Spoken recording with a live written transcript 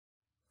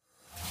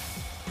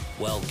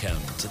Welcome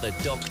to the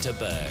Dr.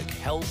 Berg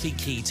Healthy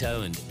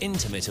Keto and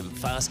Intermittent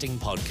Fasting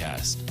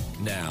Podcast.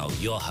 Now,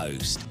 your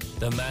host,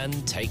 the man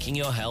taking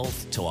your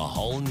health to a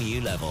whole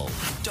new level,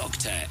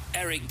 Dr.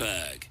 Eric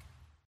Berg.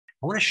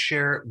 I want to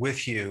share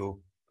with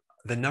you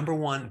the number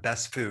one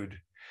best food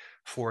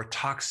for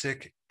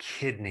toxic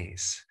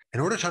kidneys. In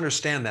order to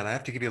understand that, I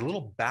have to give you a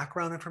little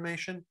background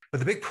information. But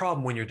the big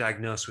problem when you're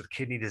diagnosed with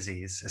kidney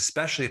disease,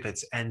 especially if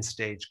it's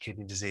end-stage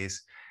kidney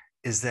disease,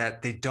 is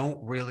that they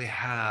don't really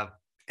have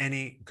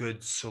any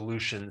good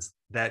solutions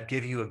that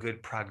give you a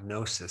good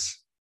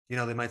prognosis.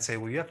 They might say,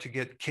 well, you have to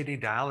get kidney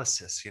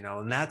dialysis,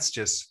 and that's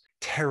just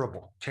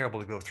terrible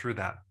to go through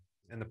that.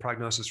 And the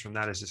prognosis from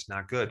that is just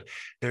not good.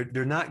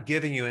 They're not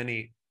giving you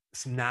any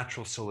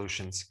natural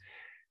solutions.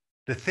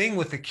 The thing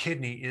with the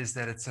kidney is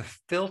that it's a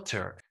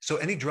filter. So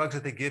any drugs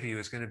that they give you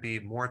is going to be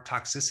more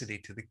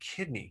toxicity to the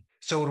kidney.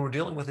 So when we're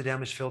dealing with a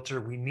damaged filter,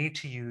 we need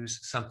to use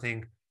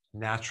something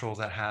natural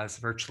that has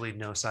virtually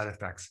no side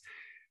effects.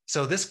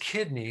 So this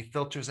kidney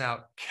filters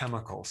out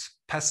chemicals,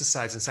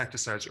 pesticides,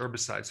 insecticides,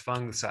 herbicides,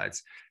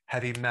 fungicides,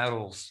 heavy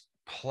metals,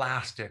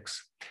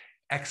 plastics,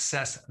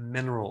 excess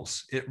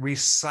minerals. It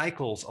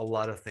recycles a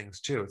lot of things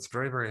too. It's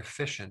very, very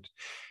efficient.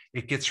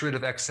 It gets rid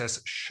of excess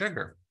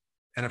sugar.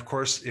 And of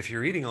course, if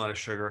you're eating a lot of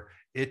sugar,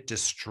 it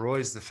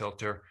destroys the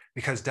filter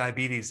because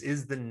diabetes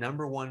is the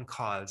number one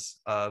cause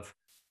of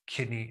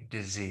kidney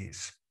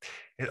disease.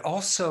 It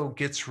also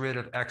gets rid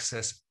of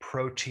excess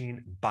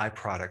protein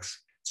byproducts.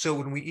 So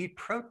when we eat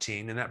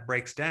protein and that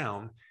breaks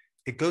down,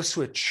 it goes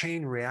through a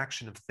chain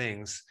reaction of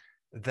things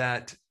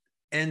that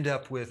end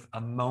up with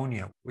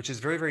ammonia, which is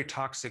very, very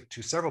toxic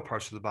to several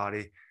parts of the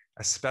body,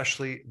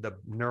 especially the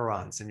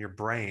neurons in your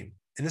brain.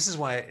 And this is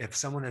why if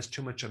someone has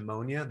too much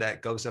ammonia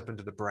that goes up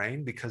into the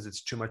brain because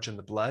it's too much in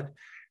the blood,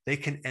 they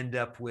can end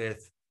up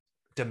with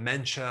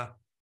dementia,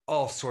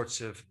 all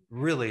sorts of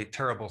really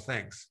terrible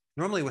things.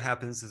 Normally what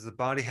happens is the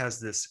body has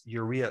this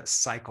urea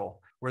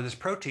cycle where this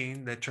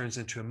protein that turns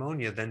into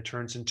ammonia then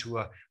turns into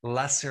a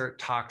lesser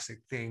toxic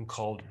thing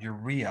called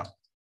urea.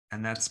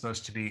 And that's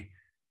supposed to be,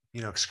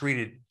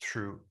 excreted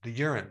through the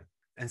urine.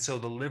 And so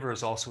the liver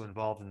is also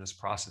involved in this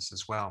process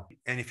as well.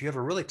 And if you have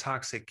a really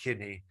toxic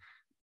kidney,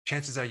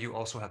 chances are you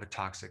also have a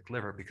toxic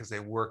liver because they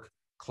work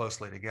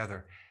closely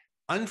together.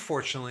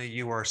 Unfortunately,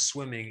 you are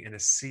swimming in a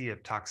sea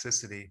of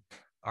toxicity,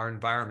 our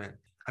environment.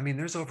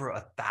 There's over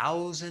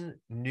 1,000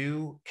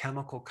 new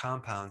chemical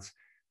compounds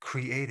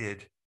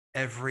created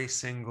every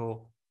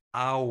single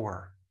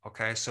hour.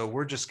 Okay, so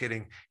we're just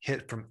getting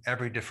hit from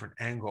every different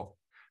angle.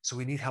 So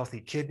we need healthy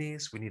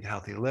kidneys, we need a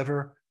healthy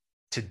liver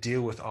to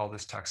deal with all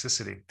this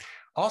toxicity.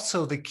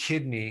 Also, the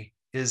kidney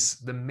is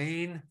the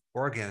main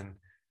organ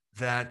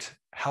that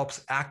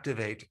helps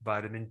activate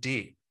vitamin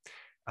D.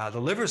 The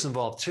liver is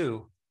involved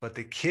too, but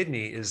the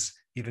kidney is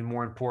even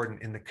more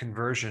important in the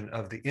conversion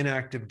of the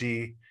inactive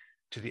D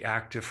to the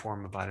active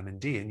form of vitamin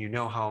D. And you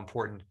know how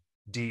important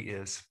D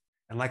is.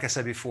 And like I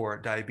said before,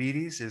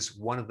 diabetes is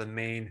one of the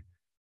main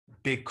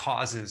big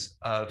causes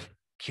of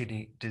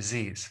kidney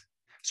disease.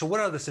 So what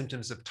are the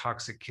symptoms of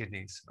toxic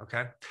kidneys?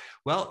 Okay,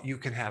 well, you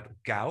can have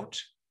gout,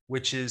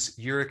 which is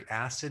uric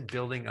acid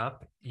building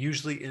up,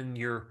 usually in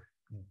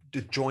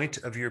the joint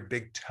of your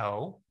big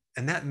toe.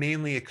 And that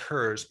mainly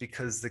occurs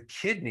because the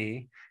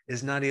kidney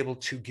is not able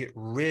to get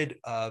rid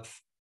of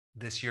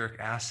this uric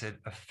acid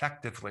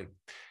effectively.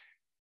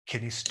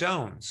 Kidney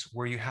stones,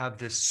 where you have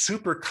this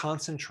super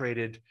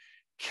concentrated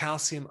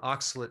calcium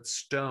oxalate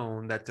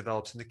stone that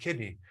develops in the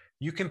kidney.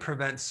 You can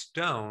prevent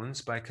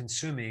stones by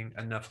consuming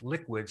enough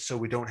liquid so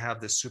we don't have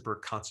this super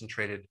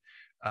concentrated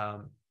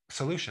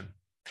solution.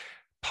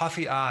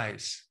 Puffy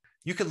eyes.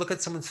 You could look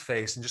at someone's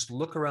face and just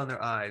look around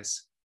their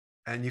eyes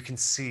and you can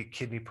see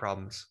kidney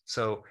problems.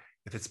 So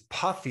if it's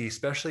puffy,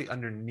 especially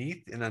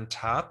underneath and on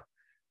top,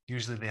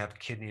 usually they have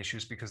kidney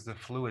issues because the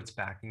fluid's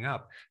backing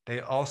up.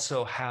 They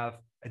also have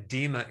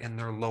edema in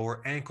their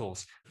lower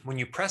ankles. When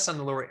you press on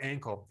the lower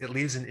ankle, it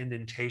leaves an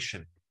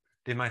indentation.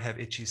 They might have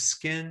itchy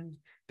skin.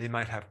 They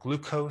might have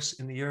glucose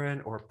in the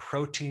urine or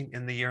protein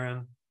in the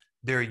urine.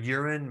 Their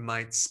urine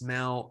might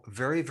smell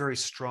very, very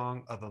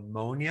strong of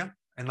ammonia.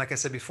 And like I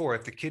said before,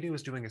 if the kidney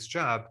was doing its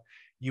job,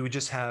 you would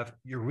just have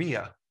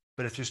urea.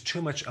 But if there's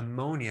too much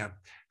ammonia,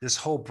 this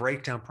whole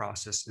breakdown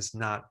process is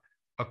not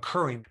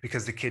occurring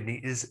because the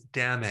kidney is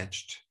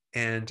damaged.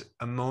 And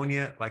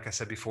ammonia, like I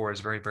said before, is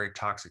very, very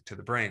toxic to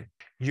the brain.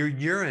 Your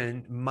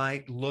urine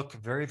might look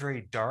very,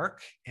 very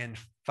dark and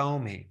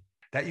foamy.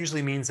 That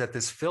usually means that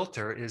this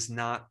filter is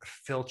not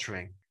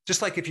filtering.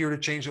 Just like if you were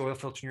to change the oil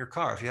filter in your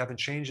car, if you haven't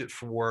changed it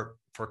for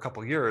a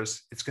couple of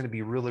years, it's going to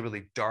be really,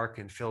 really dark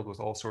and filled with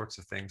all sorts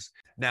of things.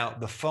 Now,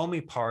 the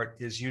foamy part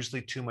is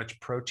usually too much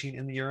protein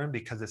in the urine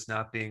because it's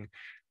not being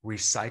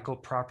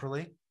recycled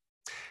properly.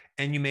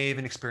 And you may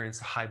even experience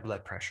high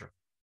blood pressure.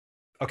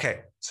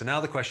 Okay, so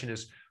now the question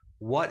is,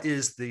 what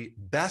is the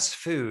best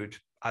food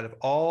out of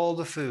all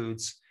the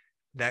foods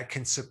that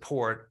can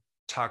support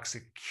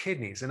toxic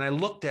kidneys? And I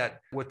looked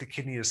at what the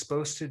kidney is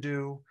supposed to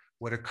do,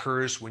 what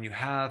occurs when you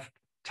have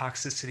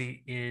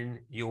toxicity in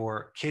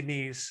your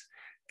kidneys.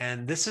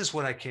 And this is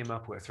what I came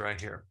up with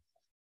right here.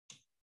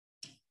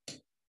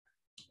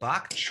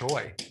 Bok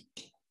choy.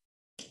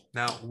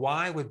 Now,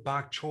 why would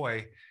bok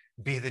choy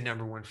be the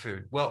number one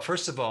food? Well,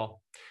 first of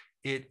all,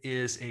 it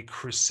is a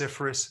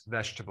cruciferous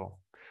vegetable.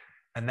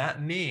 And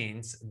that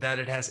means that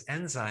it has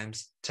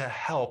enzymes to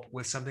help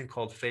with something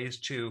called phase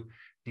 2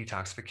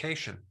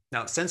 detoxification.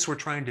 Now, since we're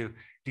trying to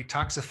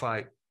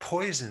detoxify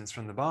poisons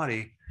from the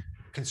body,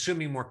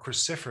 consuming more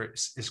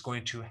cruciferous is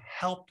going to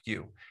help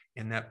you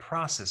in that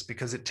process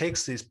because it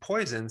takes these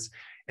poisons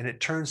and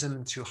it turns them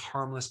into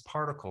harmless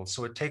particles.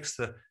 So it takes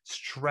the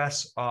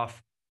stress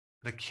off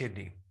the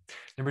kidney.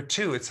 Number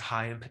 2, it's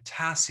high in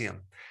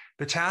potassium.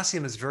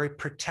 Potassium is very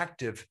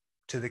protective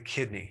to the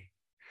kidney.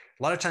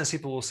 A lot of times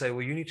people will say,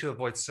 well, you need to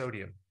avoid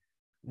sodium.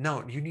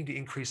 No, you need to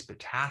increase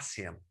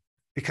potassium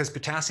because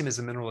potassium is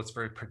a mineral that's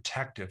very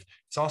protective.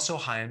 It's also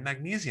high in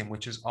magnesium,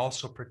 which is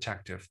also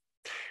protective.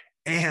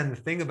 And the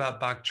thing about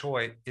bok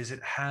choy is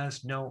it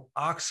has no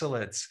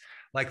oxalates,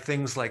 like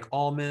things like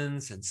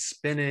almonds and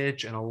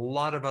spinach and a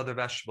lot of other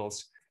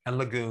vegetables and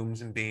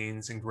legumes and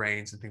beans and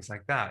grains and things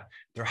like that.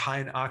 They're high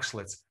in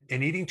oxalates.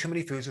 And eating too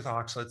many foods with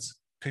oxalates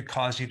could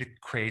cause you to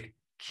create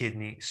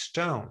kidney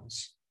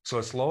stones. So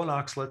it's low in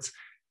oxalates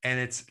and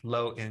it's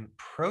low in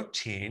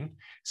protein.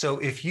 So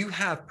if you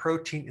have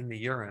protein in the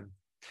urine,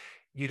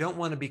 you don't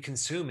want to be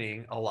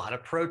consuming a lot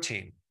of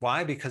protein.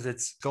 Why? Because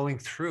it's going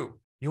through.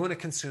 You want to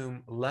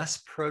consume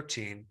less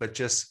protein, but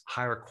just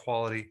higher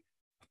quality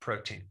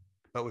protein.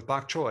 But with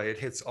bok choy, it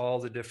hits all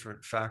the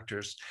different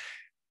factors.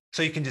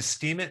 So you can just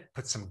steam it,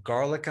 put some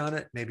garlic on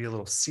it, maybe a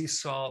little sea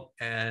salt,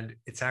 and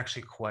it's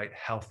actually quite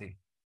healthy.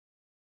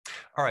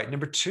 All right,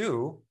 number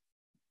 2,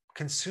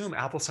 consume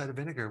apple cider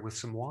vinegar with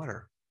some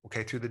water,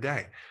 okay, through the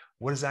day.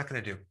 What is that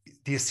going to do?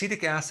 The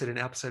acetic acid in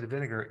apple cider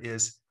vinegar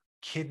is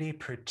kidney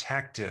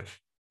protective.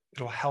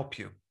 It'll help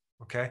you,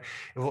 okay?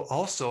 It will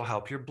also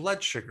help your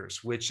blood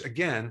sugars, which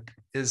again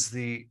is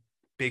the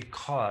big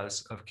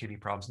cause of kidney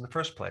problems in the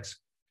first place.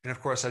 And of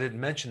course, I didn't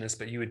mention this,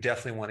 but you would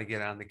definitely want to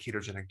get on the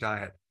ketogenic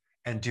diet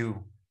and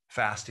do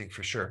fasting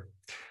for sure.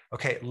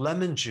 Okay,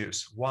 lemon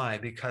juice. Why?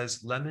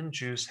 Because lemon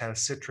juice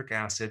has citric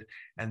acid,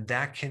 and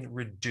that can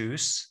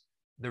reduce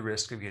the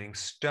risk of getting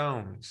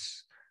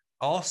stones.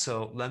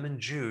 Also, lemon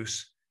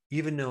juice,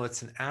 even though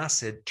it's an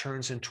acid,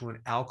 turns into an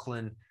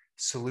alkaline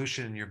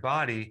solution in your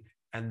body,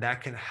 and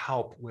that can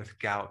help with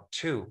gout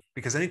too.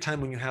 Because anytime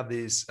when you have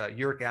these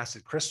uric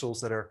acid crystals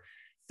that are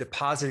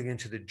depositing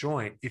into the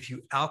joint, if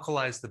you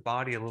alkalize the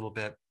body a little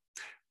bit,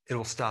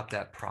 it'll stop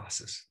that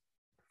process.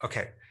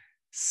 Okay,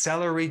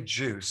 celery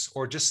juice,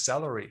 or just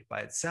celery by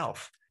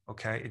itself,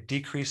 okay? It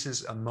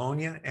decreases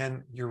ammonia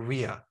and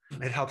urea.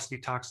 It helps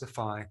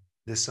detoxify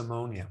this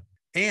ammonia,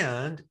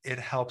 and it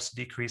helps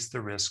decrease the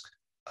risk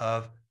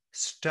of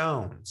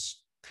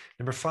stones.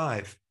 Number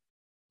 5,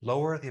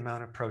 lower the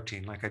amount of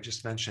protein, like I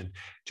just mentioned,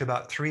 to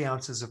about 3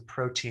 ounces of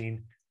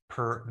protein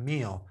per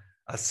meal,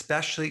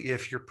 especially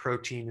if your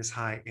protein is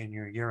high in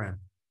your urine.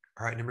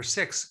 All right, number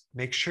 6,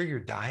 make sure your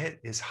diet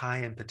is high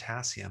in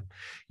potassium.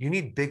 You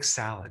need big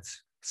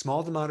salads,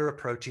 small to moderate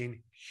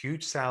protein,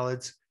 huge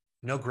salads,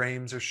 no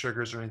grains or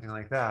sugars or anything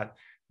like that,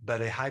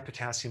 but a high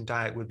potassium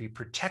diet would be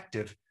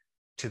protective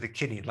to the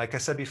kidney. Like I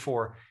said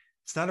before,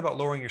 it's not about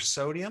lowering your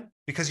sodium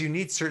because you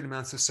need certain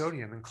amounts of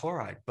sodium and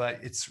chloride, but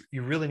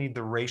you really need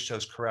the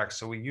ratios correct.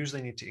 So we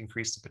usually need to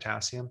increase the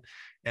potassium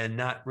and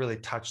not really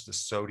touch the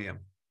sodium.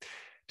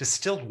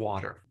 Distilled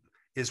water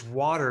is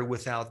water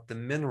without the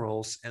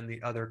minerals and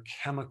the other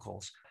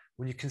chemicals.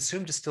 When you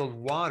consume distilled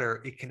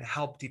water, it can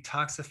help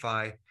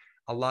detoxify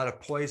a lot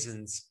of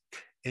poisons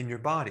in your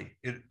body.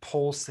 It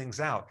pulls things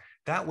out.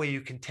 That way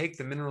you can take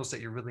the minerals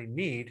that you really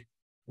need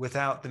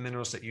without the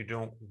minerals that you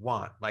don't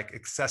want, like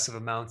excessive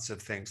amounts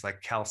of things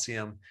like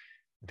calcium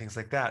and things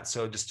like that.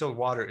 So distilled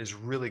water is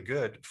really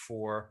good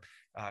for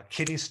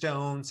kidney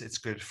stones. It's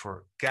good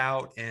for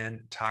gout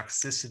and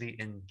toxicity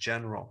in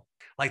general.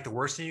 Like the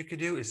worst thing you could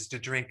do is to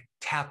drink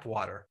tap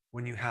water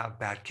when you have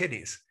bad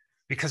kidneys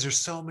because there's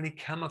so many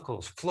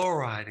chemicals,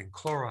 fluoride and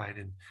chloride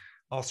and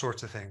all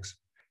sorts of things.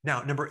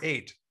 Now, number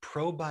 8,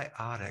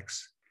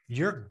 probiotics.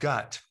 Your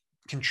gut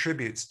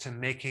contributes to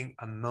making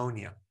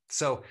ammonia.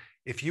 So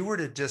if you were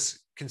to just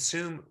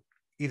consume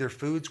either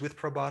foods with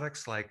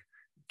probiotics like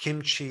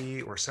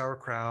kimchi or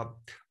sauerkraut,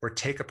 or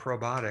take a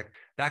probiotic,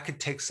 that could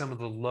take some of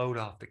the load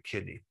off the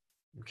kidney,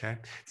 okay?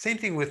 Same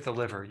thing with the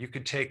liver. You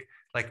could take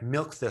like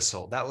milk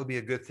thistle. That would be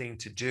a good thing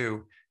to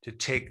do to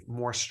take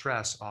more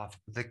stress off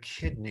the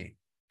kidney.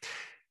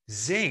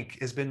 Zinc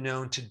has been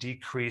known to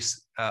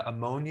decrease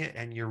ammonia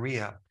and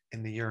urea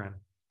in the urine.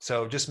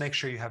 So just make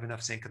sure you have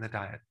enough zinc in the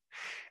diet.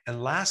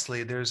 And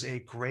lastly, there's a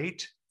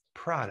great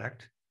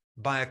product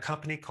by a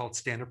company called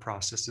Standard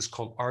Process. It's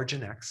called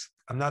Arginex.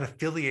 I'm not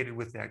affiliated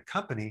with that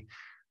company,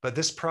 but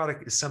this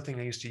product is something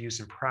I used to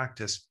use in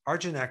practice.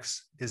 Arginex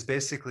is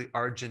basically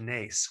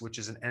arginase, which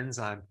is an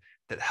enzyme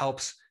that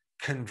helps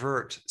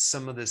convert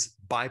some of this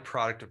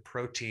byproduct of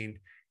protein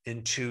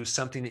into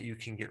something that you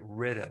can get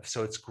rid of.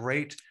 So it's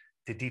great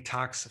to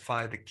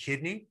detoxify the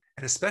kidney,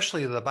 and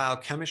especially the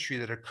biochemistry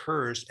that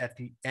occurs at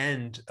the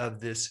end of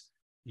this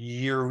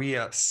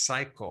urea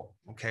cycle.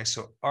 Okay,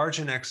 so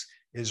Arginex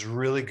is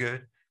really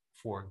good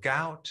for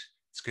gout,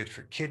 it's good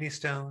for kidney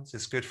stones,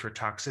 it's good for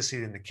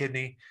toxicity in the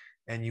kidney,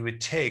 and you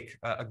would take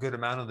a good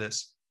amount of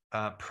this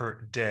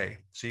per day.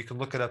 So you can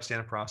look it up,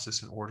 Standard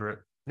Process, and order it.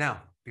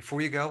 Now,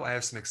 before you go, I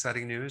have some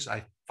exciting news.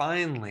 I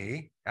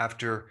finally,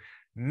 after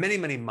many,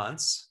 many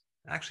months,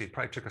 actually it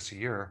probably took us a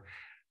year,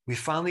 we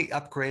finally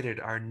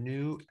upgraded our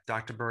new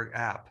Dr. Berg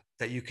app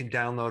that you can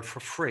download for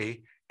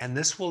free. And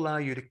this will allow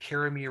you to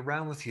carry me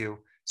around with you.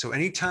 So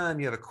anytime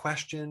you have a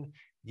question,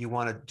 you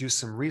want to do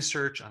some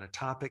research on a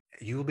topic,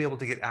 you will be able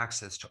to get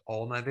access to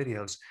all my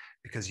videos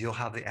because you'll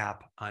have the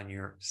app on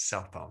your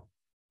cell phone.